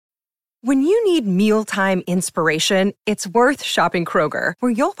When you need mealtime inspiration, it's worth shopping Kroger,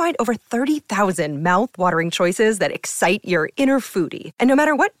 where you'll find over 30,000 mouth-watering choices that excite your inner foodie. And no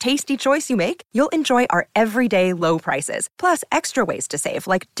matter what tasty choice you make, you'll enjoy our everyday low prices, plus extra ways to save,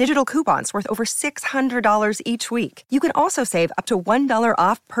 like digital coupons worth over $600 each week. You can also save up to $1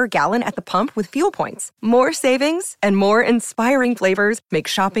 off per gallon at the pump with fuel points. More savings and more inspiring flavors make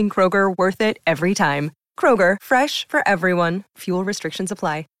shopping Kroger worth it every time. Kroger, fresh for everyone. Fuel restrictions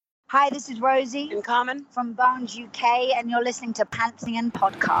apply. Hi, this is Rosie in Common from Barnes UK, and you're listening to Pantheon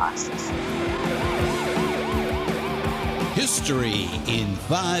Podcasts. History in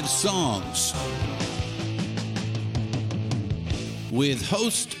 5 Songs with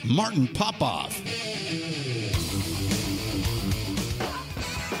host Martin Popoff.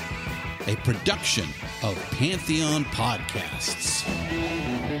 A production of Pantheon Podcasts.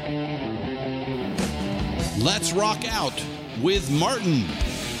 Let's rock out with Martin.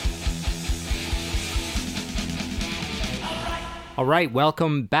 All right,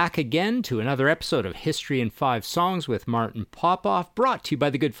 welcome back again to another episode of History in 5 Songs with Martin Popoff, brought to you by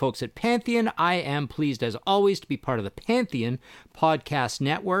the good folks at Pantheon. I am pleased, as always, to be part of the Pantheon Podcast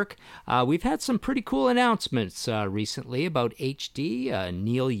Network. We've had some pretty cool announcements recently about HD.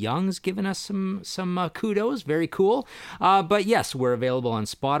 Neil Young's given us some kudos, very cool. But yes, we're available on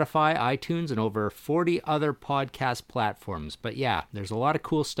Spotify, iTunes, and over 40 other podcast platforms. But yeah, there's a lot of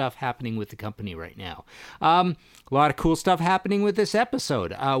cool stuff happening with the company right now. A lot of cool stuff happening with this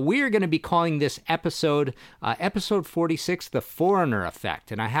episode. We are going to be calling this episode, episode 46, The Foreigner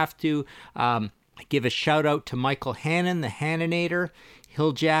Effect. And I have to give a shout out to Michael Hannon, the Hannanator,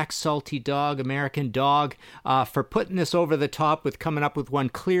 Hilljack, Salty Dog, American Dog, for putting this over the top with coming up with one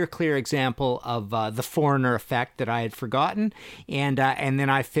clear example of the Foreigner Effect that I had forgotten, and then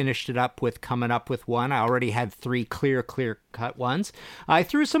I finished it up with coming up with one. I already had 3 clear-cut ones. I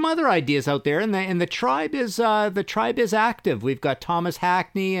threw some other ideas out there, and the tribe is active. We've got Thomas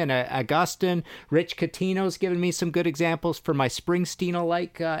Hackney and Augustine. Rich Catino's given me some good examples for my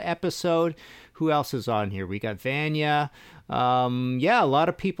Springsteen-alike episode. Who else is on here? We got Vanya. A lot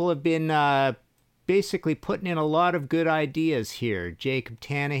of people have been basically putting in a lot of good ideas here. Jacob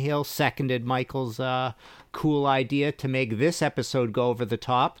Tannehill seconded Michael's cool idea to make this episode go over the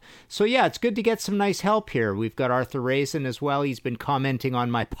top. So yeah, it's good to get some nice help here. We've got Arthur Raisin as well. He's been commenting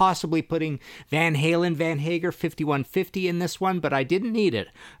on my possibly putting Van Halen, Van Hager 5150 in this one, but I didn't need it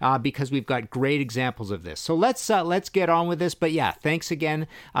because we've got great examples of this. So let's get on with this. But yeah, thanks again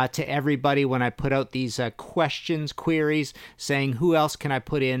to everybody when I put out these queries saying who else can I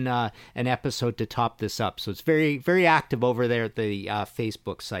put in an episode to top this up. So it's very active over there at the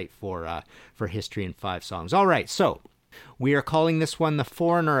Facebook site for History in 5 Songs. All right, so we are calling this one The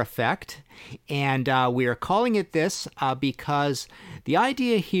Foreigner Effect, and we are calling it this because the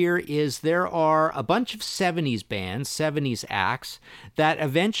idea here is there are a bunch of 70s bands, 70s acts, that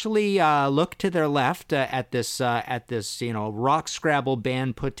eventually look to their left at this rock scrabble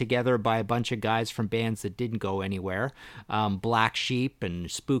band put together by a bunch of guys from bands that didn't go anywhere, Black Sheep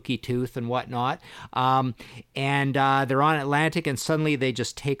and Spooky Tooth and whatnot, and they're on Atlantic, and suddenly they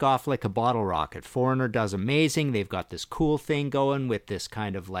just take off like a bottle rocket. Foreigner does amazing. They've got this cool thing going with this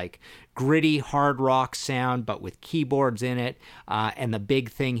kind of like gritty hard rock sound, but with keyboards in it. And the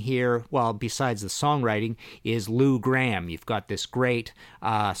big thing here, well, besides the songwriting, is Lou Gramm. You've got this great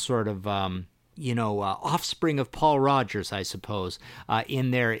offspring of Paul Rogers, I suppose,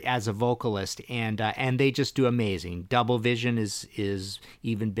 in there as a vocalist, and they just do amazing. Double Vision is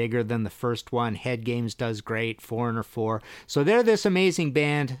even bigger than the first one. Head Games does great. Foreigner 4. So they're this amazing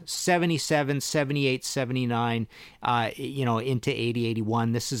band, 77, 78, 79, into 80,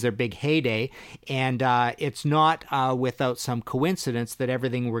 81. This is their big heyday, and it's not without some coincidence that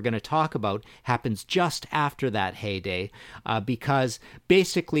everything we're going to talk about happens just after that heyday, because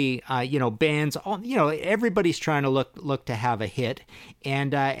basically, bands, everybody's trying to look to have a hit,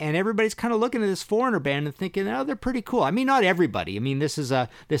 and everybody's kind of looking at this Foreigner band and thinking, oh, they're pretty cool. I mean, not everybody. I mean, this is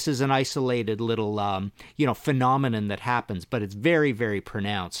an isolated little phenomenon that happens, but it's very, very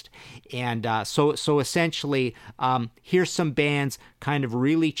pronounced. And so essentially, here's some bands kind of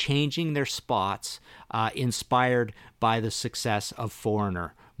really changing their spots, inspired by the success of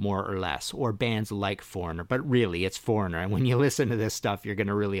Foreigner, more or less, or bands like Foreigner, but really it's Foreigner. And when you listen to this stuff, you're going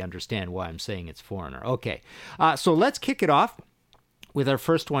to really understand why I'm saying it's Foreigner. Okay, so let's kick it off with our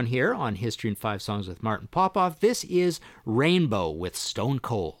first one here on History in 5 Songs with Martin Popoff. This is Rainbow with Stone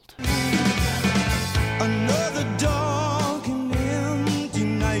Cold. Another dark and empty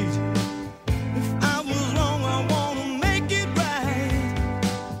night. If I was wrong, I want to make it right.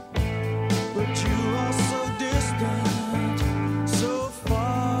 But you are so distant, so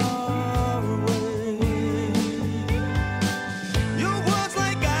far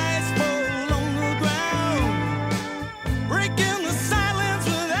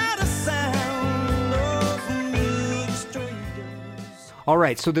All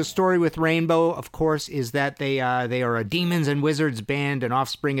right, so the story with Rainbow, of course, is that they are a demons and wizards band, an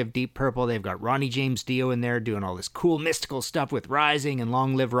offspring of Deep Purple. They've got Ronnie James Dio in there doing all this cool mystical stuff with Rising and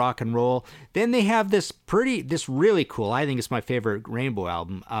Long Live Rock and Roll. Then they have this really cool, I think it's my favorite Rainbow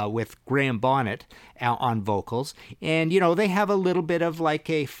album, with Graham Bonnet on vocals. And, they have a little bit of like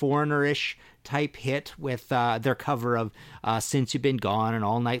a Foreigner-ish type hit with their cover of Since You've Been Gone and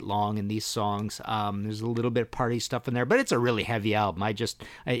All Night Long and these songs. There's a little bit of party stuff in there, but it's a really heavy album.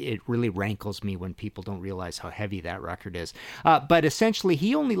 It really rankles me when people don't realize how heavy that record is. But essentially,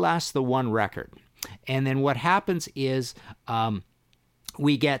 he only lasts the one record. And then what happens is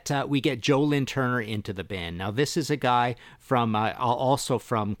we get Joe Lynn Turner into the band. Now, this is a guy from also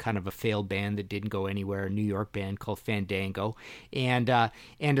from kind of a failed band that didn't go anywhere, a New York band called Fandango, and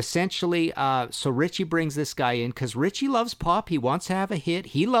essentially, so Richie brings this guy in because Richie loves pop. He wants to have a hit.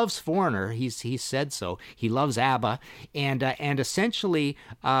 He loves Foreigner. He said so. He loves ABBA, and essentially,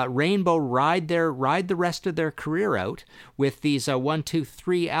 Rainbow ride the rest of their career out with these 1, 2,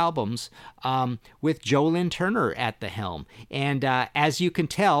 3 albums with Joe Lynn Turner at the helm, and as you can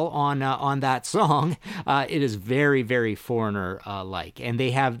tell on that song, it is very, very Foreigner like, and they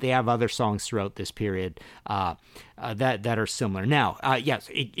have other songs throughout this period that are similar. Now, yes,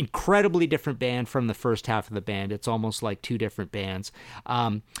 incredibly different band from the first half of the band. It's almost like two different bands.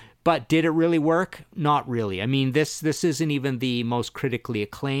 But did it really work? Not really. I mean, this isn't even the most critically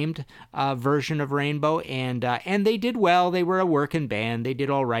acclaimed version of Rainbow, and they did well. They were a working band. They did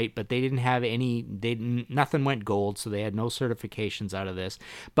all right, but they didn't have nothing went gold, so they had no certifications out of this.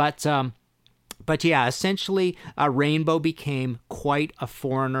 But yeah, essentially, Rainbow became quite a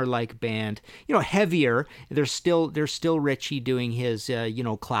Foreigner-like band. Heavier. There's still Richie doing his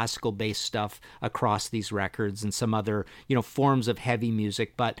classical-based stuff across these records and some other forms of heavy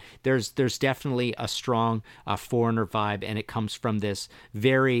music. But there's definitely a strong Foreigner vibe, and it comes from this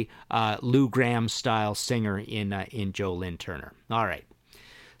very Lou Gramm style singer in Joe Lynn Turner. All right.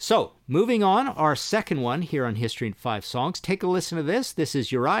 So, moving on, our second one here on History in 5 Songs. Take a listen to this. This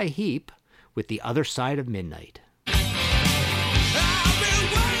is Uriah Heep with The Other Side of Midnight. I've been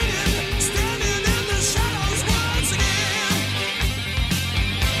waiting, standing in the shadows once again.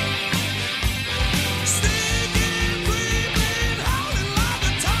 Sneaking, creeping, howling like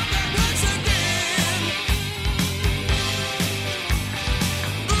a topic once again.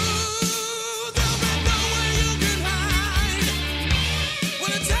 Ooh, there'll be nowhere you can hide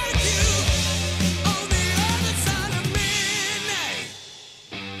when I take you on the other side of midnight.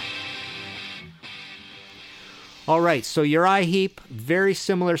 All right, so Uriah Heep, very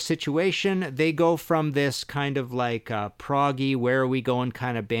similar situation. They go from this kind of like proggy, where are we going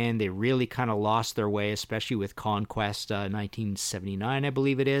kind of band. They really kind of lost their way, especially with Conquest, 1979, I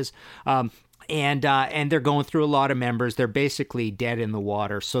believe it is. And they're going through a lot of members. They're basically dead in the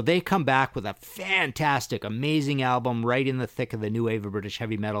water. So they come back with a fantastic, amazing album right in the thick of the new wave of British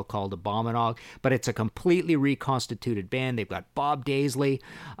heavy metal called Abominog. But it's a completely reconstituted band. They've got Bob Daisley,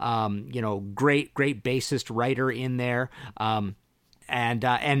 great bassist writer in there.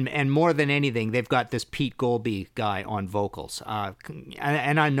 And more than anything, they've got this Pete Golby guy on vocals,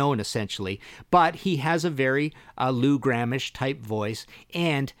 and unknown essentially, but he has a very Lou Grammish type voice,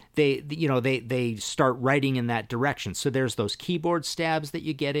 and they start writing in that direction. So there's those keyboard stabs that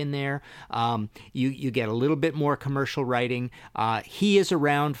you get in there. You get a little bit more commercial writing. He is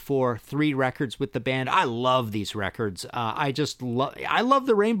around for 3 records with the band. I love these records. I love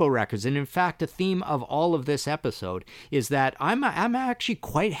the Rainbow records, and in fact, a theme of all of this episode is that I'm actually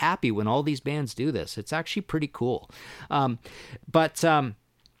quite happy when all these bands do this. It's actually pretty cool.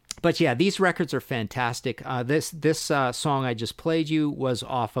 But yeah, these records are fantastic. This song I just played you was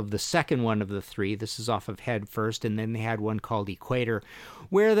off of the second one of the 3. This is off of Head First, and then they had one called Equator,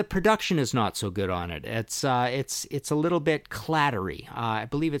 where the production is not so good on it. It's a little bit clattery. I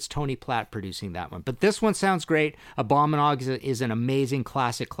believe it's Tony Platt producing that one, but this one sounds great. Abominog is an amazing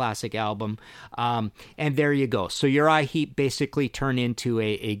classic album, and there you go. So Uriah Heep basically turn into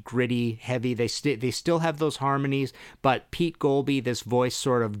a gritty, heavy. They still have those harmonies, but Pete Golby, this voice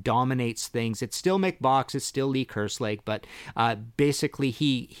sort of dominates things. It's still Mick Box, it's still Lee Kerslake, but basically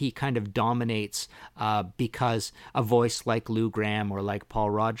he kind of dominates because a voice like Lou Gramm or like Paul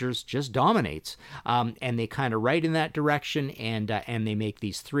Rodgers just dominates. And they kind of write in that direction, and they make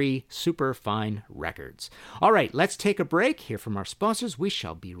these 3 super fine records. All right, let's take a break, hear from our sponsors. We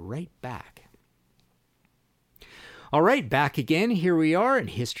shall be right back. All right, back again. Here we are in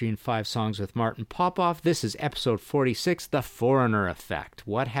History in 5 Songs with Martin Popoff. This is episode 46, The Foreigner Effect.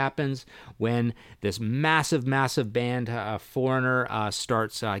 What happens when this massive, massive band, Foreigner,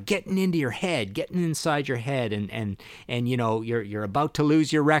 starts getting into your head, getting inside your head, and you know you're about to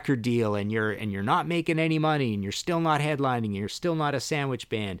lose your record deal, and you're not making any money, and you're still not headlining, and you're still not a sandwich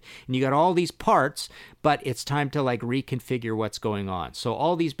band, and you got all these parts, but it's time to like reconfigure what's going on. So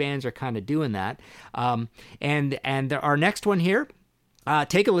all these bands are kind of doing that, and our next one here,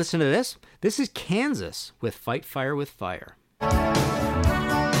 take a listen to this. This is Kansas with Fight Fire with Fire.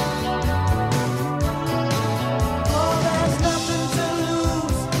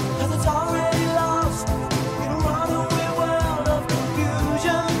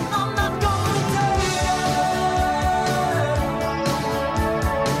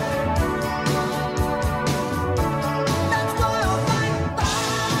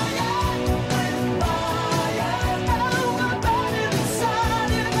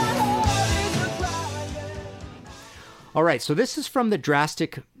 All right, so this is from the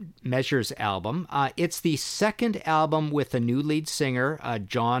Drastic Measures album. It's the second album with a new lead singer,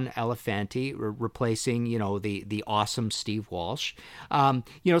 John Elefanti, replacing, the awesome Steve Walsh.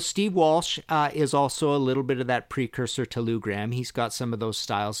 Steve Walsh is also a little bit of that precursor to Lou Gramm. He's got some of those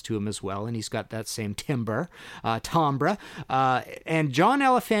styles to him as well, and he's got that same timbre. And John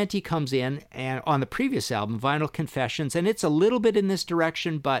Elefanti comes in and on the previous album, Vinyl Confessions, and it's a little bit in this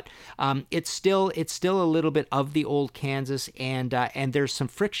direction, but it's still a little bit of the old Kansas, and there's some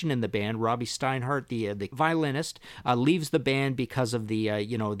friction in the band. Robbie Steinhardt, the violinist, leaves the band because of the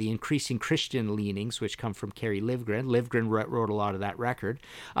increasing Christian leanings, which come from Kerry Livgren. Livgren wrote a lot of that record,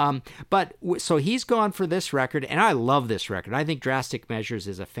 so he's gone for this record, and I love this record. I think Drastic Measures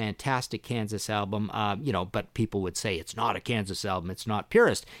is a fantastic Kansas album. But people would say it's not a Kansas album. It's not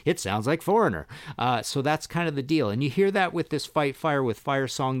purist. It sounds like Foreigner. So that's kind of the deal, and you hear that with this Fight Fire with Fire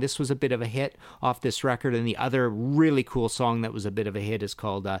song. This was a bit of a hit off this record, and the other really cool song that was a bit of a hit is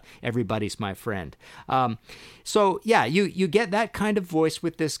called Everybody's My Friend. You get that kind of voice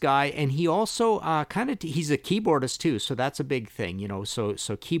with this guy, and he also he's a keyboardist too, so that's a big thing,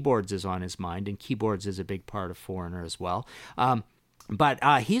 so keyboards is on his mind, and keyboards is a big part of Foreigner as well. But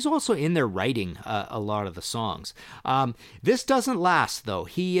he's also in there writing a lot of the songs. This doesn't last, though.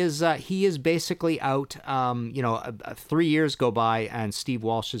 He is basically out. 3 years go by, and Steve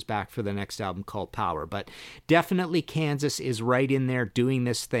Walsh is back for the next album called Power. But definitely, Kansas is right in there doing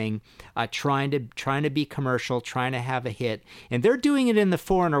this thing, trying to be commercial, trying to have a hit, and they're doing it in the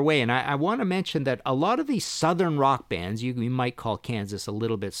Foreigner way. And I want to mention that a lot of these southern rock bands, you might call Kansas a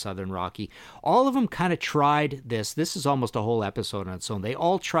little bit southern rocky. All of them kind of tried this. This is almost a whole episode on its own. They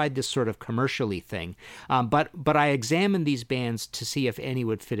all tried this sort of commercially thing, but I examined these bands to see if any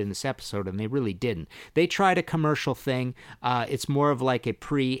would fit in this episode, and they really didn't. They tried a commercial thing. It's more of like a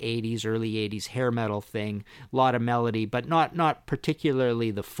pre-'80s, early '80s hair metal thing, a lot of melody, but not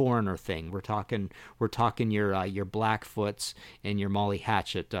particularly the Foreigner thing. We're talking your Blackfoots and your Molly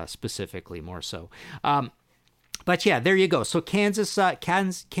Hatchet specifically more so. But yeah, there you go. So Kansas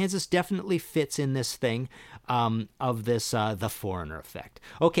definitely fits in this thing of this the Foreigner effect.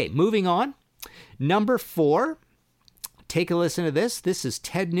 Okay, moving on. Number 4. Take a listen to this. This is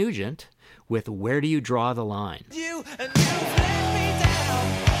Ted Nugent with Where Do You Draw the Line? You and you've let me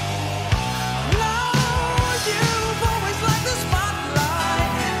down. No, you've always liked the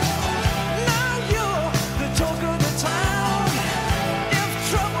spotlight. Now you're the talk of the town. If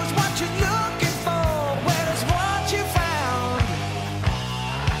trouble's what you're looking for, where is what you found?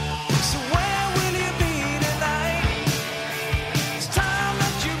 So where will you be tonight? It's time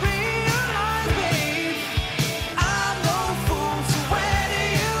that you realize, babe, I'm no fool. So where do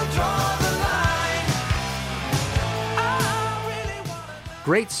you draw the line? I really wanna know.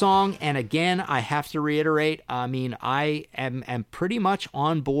 Great song, and again, I have to reiterate, I mean, I am pretty much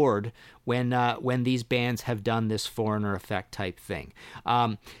on board when these bands have done this Foreigner effect type thing.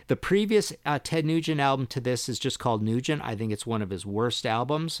 The previous Ted Nugent album to this is just called Nugent. I think it's one of his worst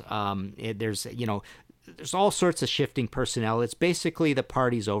albums. There's all sorts of shifting personnel. It's basically the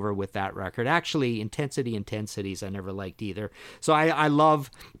party's over with that record. Actually, Intensities I never liked either. So I love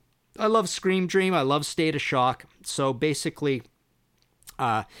Scream Dream. I love State of Shock. So basically,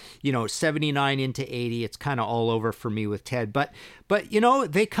 79 into 80, it's kind of all over for me with Ted. But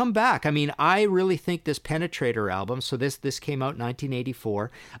they come back. I mean, I really think this Penetrator album, so this came out in 1984,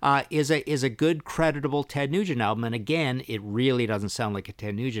 is a good, creditable Ted Nugent album. And again, it really doesn't sound like a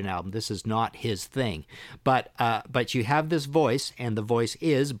Ted Nugent album. This is not his thing. But you have this voice, and the voice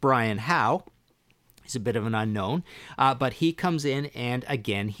is Brian Howe. He's a bit of an unknown, but he comes in and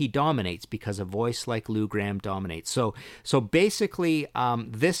again he dominates because a voice like Lou Gramm dominates. So basically,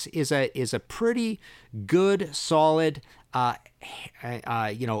 this is a pretty good, solid,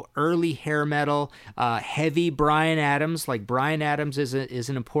 early hair metal, heavy Bryan Adams. Like Bryan Adams is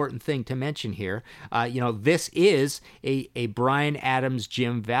an important thing to mention here. This is a Bryan Adams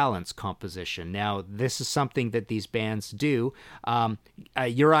Jim Vallance composition. Now, this is something that these bands do.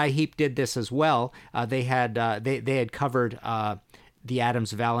 Uriah Heep did this as well. They had covered the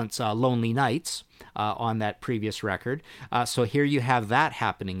Adams Vallance Lonely Nights on that previous record. So here you have that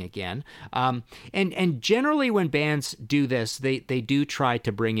happening again. And generally when bands do this, they do try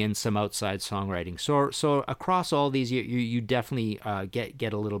to bring in some outside songwriting. So across all these, you definitely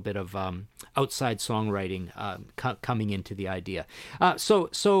get a little bit of outside songwriting coming into the idea. So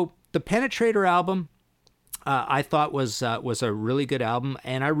the Penetrator album, I thought was a really good album,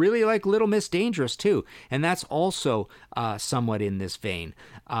 and I really like Little Miss Dangerous too, and that's also somewhat in this vein.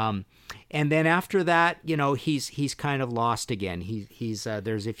 And then after that, he's kind of lost again. He's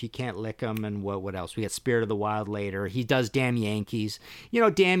there's If You Can't Lick 'Em, and what else? We got Spirit of the Wild later. He does Damn Yankees.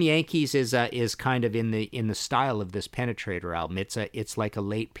 Damn Yankees is kind of in the style of this Penetrator album. It's like a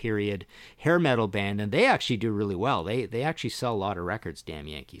late period hair metal band, and they actually do really well. They actually sell a lot of records, Damn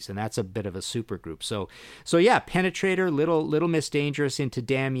Yankees, and that's a bit of a super group. So yeah, Penetrator, Little Miss Dangerous into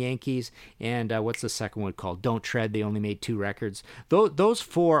Damn Yankees, and what's the second one called? Don't Tread. They only made 2 records. Those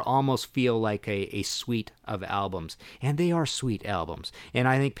 4 almost feel like a suite of albums, and they are sweet albums. And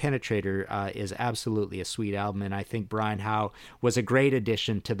I think Penetrator is absolutely a sweet album, and I think Brian Howe was a great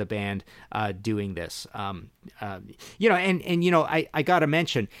addition to the band doing this. I gotta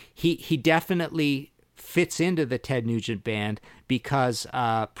mention, he definitely fits into the Ted Nugent band because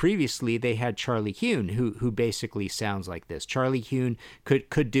previously they had Charlie Hune, who basically sounds like this. Charlie Hune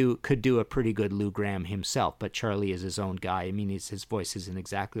could do a pretty good Lou Gramm himself, but Charlie is his own guy. I mean, his voice isn't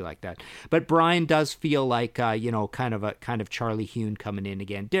exactly like that. But Brian does feel like kind of Charlie Hune coming in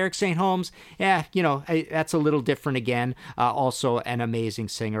again. Derek St. Holmes, that's a little different again. Also an amazing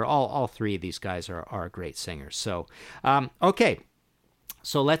singer. All 3 of these guys are great singers. So okay.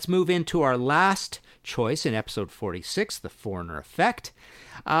 So let's move into our last choice in episode 46, The Foreigner Effect.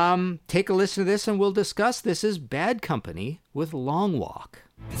 Take a listen to this and we'll discuss. This is Bad Company with Long Walk.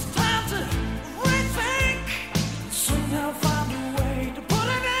 It's time to rethink, somehow find a way to put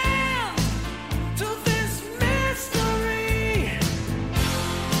an end to this mystery.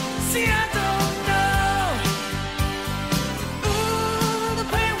 See, I don't know. Ooh, the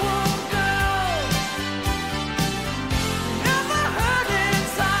pain won't go. Never hurt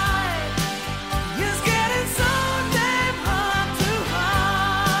inside. It's getting so damn hard to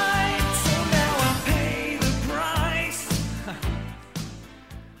hide. So now I pay the price.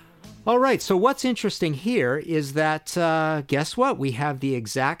 All right, so what's interesting here is that, guess what? We have the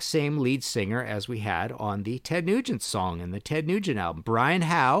exact same lead singer as we had on the Ted Nugent song in the Ted Nugent album. Brian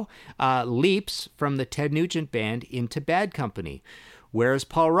Howe leaps from the Ted Nugent band into Bad Company. Where's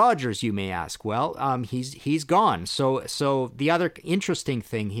Paul Rogers, you may ask? Well, he's gone. So the other interesting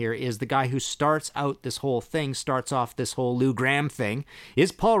thing here is the guy who starts off this whole Lou Gramm thing,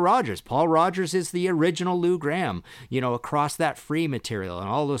 is Paul Rogers. Paul Rogers is the original Lou Gramm, across that Free material and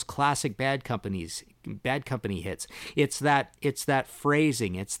all those classic Bad Company hits. It's that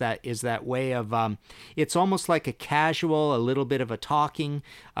phrasing. It's that way of it's almost like a casual, a little bit of a talking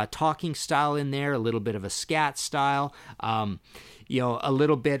style in there, a little bit of a scat style. A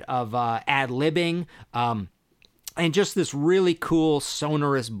little bit of ad-libbing, and just this really cool,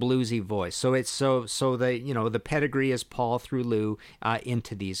 sonorous, bluesy voice. So it's so the pedigree is Paul through Lou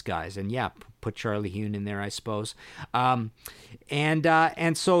into these guys, and yeah, put Charlie Hune in there, I suppose. And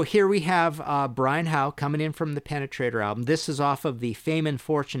so here we have Brian Howe coming in from the Penetrator album. This is off of the Fame and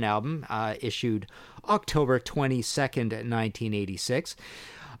Fortune album, issued October 22nd, 1986.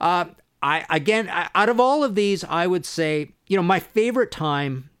 Out of all of these, I would say, my favorite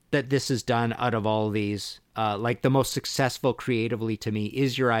time that this is done out of all of these, like the most successful creatively to me,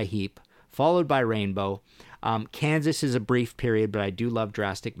 is Uriah Heep, followed by Rainbow. Kansas is a brief period, but I do love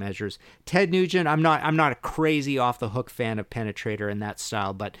Drastic Measures. Ted Nugent, I'm not a crazy off the hook fan of Penetrator in that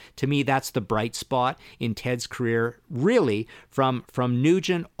style, but to me that's the bright spot in Ted's career, really from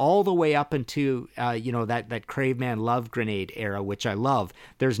Nugent all the way up into that Caveman Love Grenade era, which I love.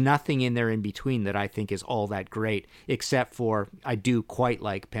 There's nothing in there in between that I think is all that great, except for I do quite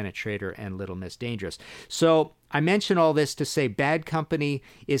like Penetrator and Little Miss Dangerous. So I mention all this to say Bad Company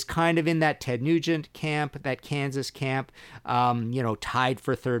is kind of in that Ted Nugent camp, that Kansas camp, tied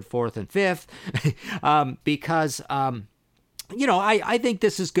for 3rd, 4th, and 5th, because you know, I think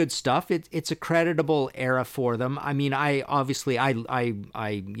this is good stuff. It's a creditable era for them. I mean, I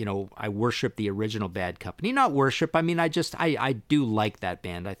worship the original Bad Company. Not worship. I mean, I do like that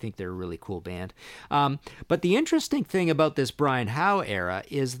band. I think they're a really cool band. But the interesting thing about this Brian Howe era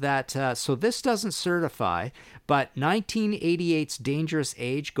is that, so this doesn't certify, but 1988's Dangerous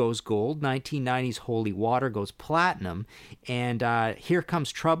Age goes gold, 1990's Holy Water goes platinum, and Here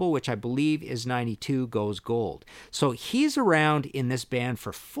Comes Trouble, which I believe is 92, goes gold. So he's around in this band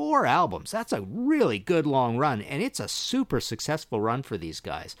for 4 albums. That's a really good long run, and it's a super successful run for these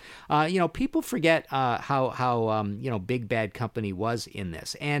guys. You know, people forget how big Bad Company was in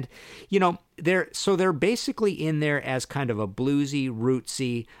this, and you know, they're basically in there as kind of a bluesy,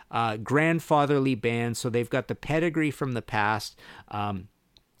 rootsy, grandfatherly band. So they've got the pedigree from the past.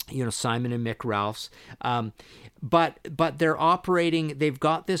 You know, Simon and Mick Ralphs. But they're operating, they've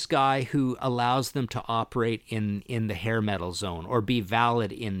got this guy who allows them to operate in the hair metal zone or be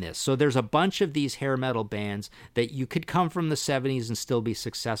valid in this. So there's a bunch of these hair metal bands that you could come from the 70s and still be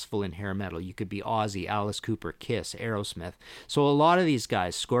successful in hair metal. You could be Ozzy, Alice Cooper, Kiss, Aerosmith. So a lot of these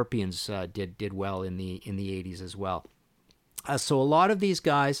guys, Scorpions did well in the 80s as well. So a lot of these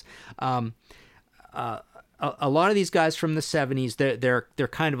guys... A lot of these guys from the 70s, they're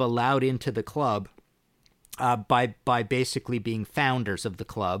kind of allowed into the club by basically being founders of the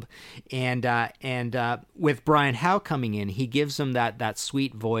club, and with Brian Howe coming in, he gives them that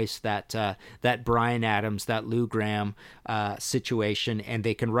sweet voice, that Bryan Adams, that Lou Gramm situation, and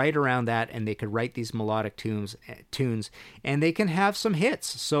they can write around that, and they could write these melodic tunes, and they can have some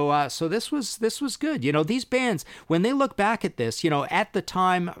hits. So this was good. You know, these bands, when they look back at this, you know, at the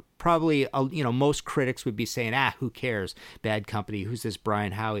time, probably, you know, most critics would be saying, who cares? Bad Company, who's this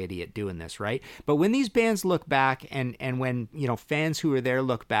Brian Howe idiot doing this, right? But when these bands look back, and when, you know, fans who are there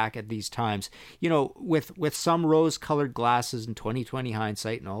look back at these times, you know, with some rose-colored glasses and 20/20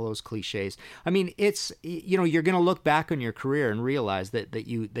 hindsight and all those cliches, I mean, it's, you know, you're going to look back on your career and realize that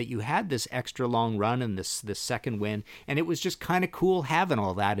you had this extra long run and this second win, and it was just kind of cool having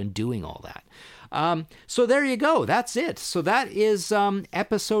all that and doing all that. So there you go. That's it. So that is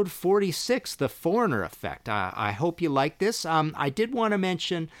episode 46, The Foreigner Effect. I hope you like this. I did want to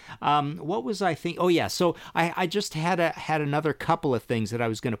mention, what was I thinking? Oh, yeah. So I just had another couple of things that I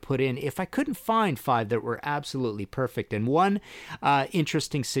was going to put in if I couldn't find 5 that were absolutely perfect. And one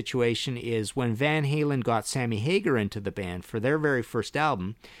interesting situation is when Van Halen got Sammy Hagar into the band for their very first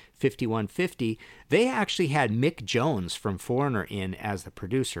album, 5150, they actually had Mick Jones from Foreigner in as the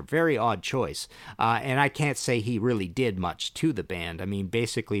producer. Very odd choice. And I can't say he really did much to the band. I mean,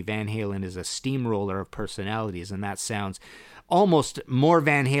 basically, Van Halen is a steamroller of personalities, and that sounds almost more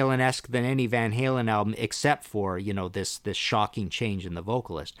Van Halen-esque than any Van Halen album, except for, you know, this shocking change in the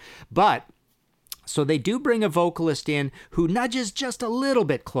vocalist. But so they do bring a vocalist in who nudges just a little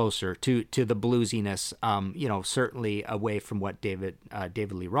bit closer to the bluesiness, you know, certainly away from what David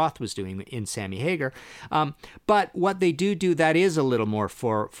Lee Roth was doing in Sammy Hagar. But what they do that is a little more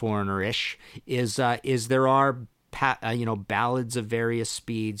Foreigner-ish is there are ballads of various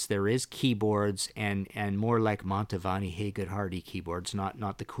speeds. There is keyboards and more like Mantovani, Haygood Hardy keyboards,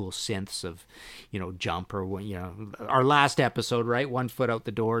 not the cool synths of, you know, Jump or, you know, our last episode, right? 1 Foot Out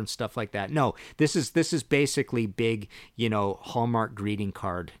the Door and stuff like that. No, this is basically big, you know, Hallmark greeting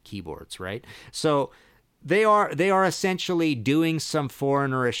card keyboards, right? So they are essentially doing some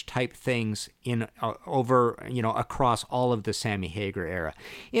Foreigner-ish type things in over, you know, across all of the Sammy Hagar era.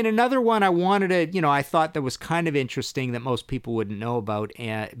 In another one, I wanted to, you know, I thought that was kind of interesting that most people wouldn't know about,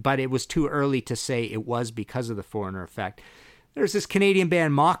 but it was too early to say it was because of the Foreigner effect. There's this Canadian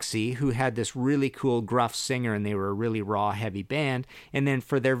band Moxie who had this really cool gruff singer, and they were a really raw, heavy band. And then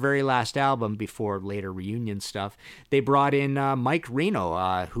for their very last album, before later reunion stuff, they brought in Mike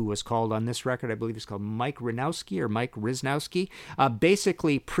Reno, who was called on this record, I believe it's called Mike Renowski or Mike Riznowski.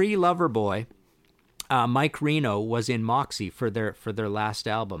 Basically, pre-Loverboy, Mike Reno was in Moxie for their last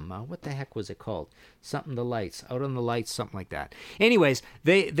album. What the heck was it called? Something the Lights, Out on the Lights, something like that. Anyways,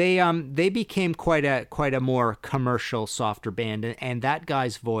 they became quite a more commercial, softer band, and that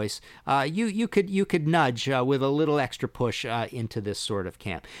guy's voice, you could nudge with a little extra push into this sort of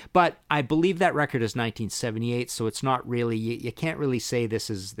camp. But I believe that record is 1978, so it's not really, you can't really say this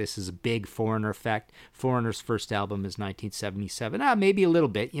is a big Foreigner effect. Foreigner's first album is 1977. Maybe a little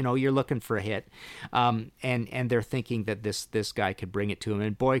bit. You know, you're looking for a hit, and they're thinking that this guy could bring it to him,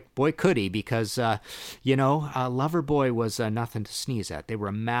 and boy could he, because you know, Loverboy was nothing to sneeze at. They were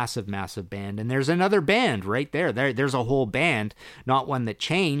a massive, massive band. And there's another band right there. There's a whole band, not one that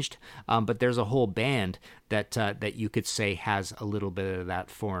changed, but there's a whole band that you could say has a little bit of that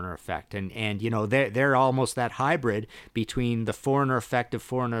Foreigner effect. And you know, they're almost that hybrid between the Foreigner effect of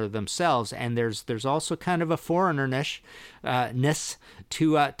Foreigner themselves, and there's also kind of a Foreigner-ness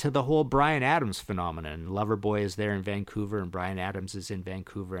to the whole Bryan Adams phenomenon. Loverboy is there in Vancouver, and Bryan Adams is in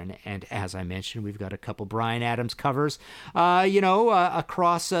Vancouver, and as I mentioned, we've got a couple Bryan Adams covers,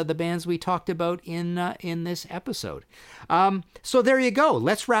 across the bands we talked about in this episode. So there you go.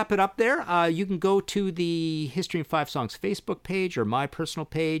 Let's wrap it up there. You can go to the History in 5 Songs Facebook page or my personal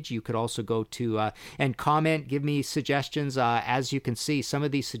page. You could also go to and comment, give me suggestions. As you can see, some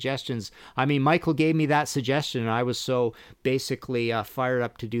of these suggestions, I mean, Michael gave me that suggestion, and I was so basically fired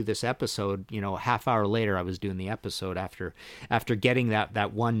up to do this episode. You know, a half hour later, I was doing the episode after getting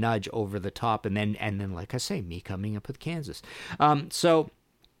that one nudge over the top, and then like I say, me coming up with Kansas. So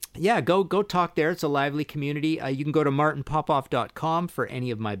yeah, go talk there. It's a lively community. You can go to martinpopoff.com for any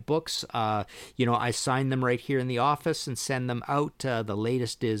of my books. I sign them right here in the office and send them out. The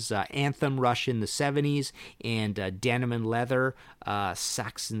latest is Anthem, Rush in the 70s, and Denim and Leather,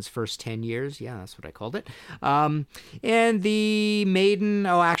 Saxon's First 10 Years. Yeah, that's what I called it. And the Maiden,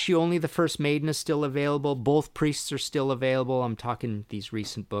 actually only the first Maiden is still available. Both Priests are still available. I'm talking these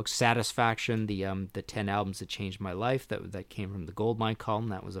recent books. Satisfaction, the 10 albums that changed my life, that came from the Goldmine column.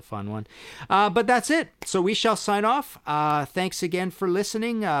 That was a fun one. But that's it. So we shall sign off. Thanks again for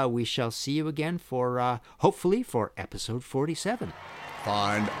listening. We shall see you again hopefully for episode 47.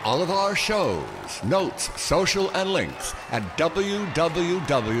 Find all of our shows, notes, social, and links at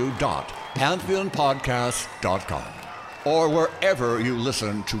www.pantheonpodcast.com or wherever you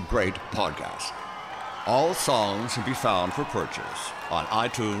listen to great podcasts. All songs can be found for purchase on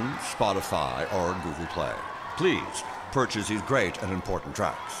iTunes, Spotify, or Google Play. Please purchase these great and important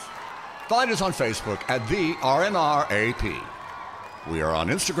tracks. Find us on Facebook at the RNRAP. We are on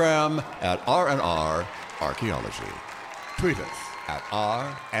Instagram at RNR Archaeology. Tweet us at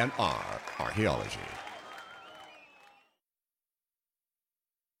RNR Archaeology.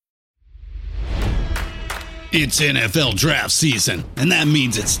 It's NFL draft season, and that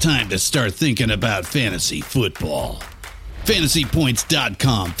means it's time to start thinking about fantasy football.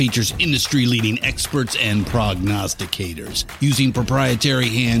 FantasyPoints.com features industry-leading experts and prognosticators using proprietary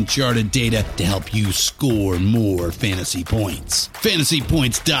hand-charted data to help you score more fantasy points.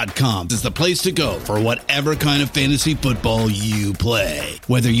 FantasyPoints.com is the place to go for whatever kind of fantasy football you play.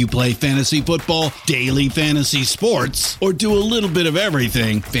 Whether you play fantasy football, daily fantasy sports, or do a little bit of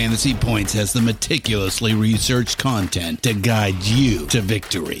everything, Fantasy Points has the meticulously researched content to guide you to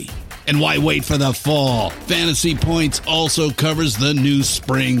victory. And why wait for the fall? Fantasy Points also covers the new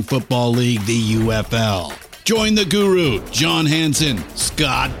spring football league, the UFL. Join the guru, John Hansen,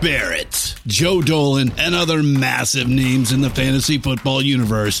 Scott Barrett, Joe Dolan, and other massive names in the fantasy football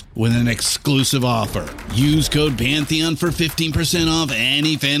universe with an exclusive offer. Use code Pantheon for 15% off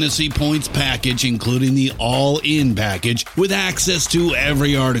any Fantasy Points package, including the all-in package, with access to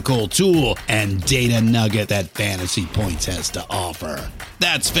every article, tool, and data nugget that Fantasy Points has to offer.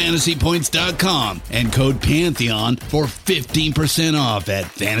 That's FantasyPoints.com and code Pantheon for 15% off at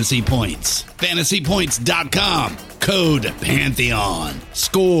Fantasy Points. FantasyPoints.com, code Pantheon.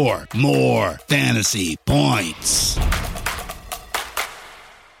 Score more fantasy points.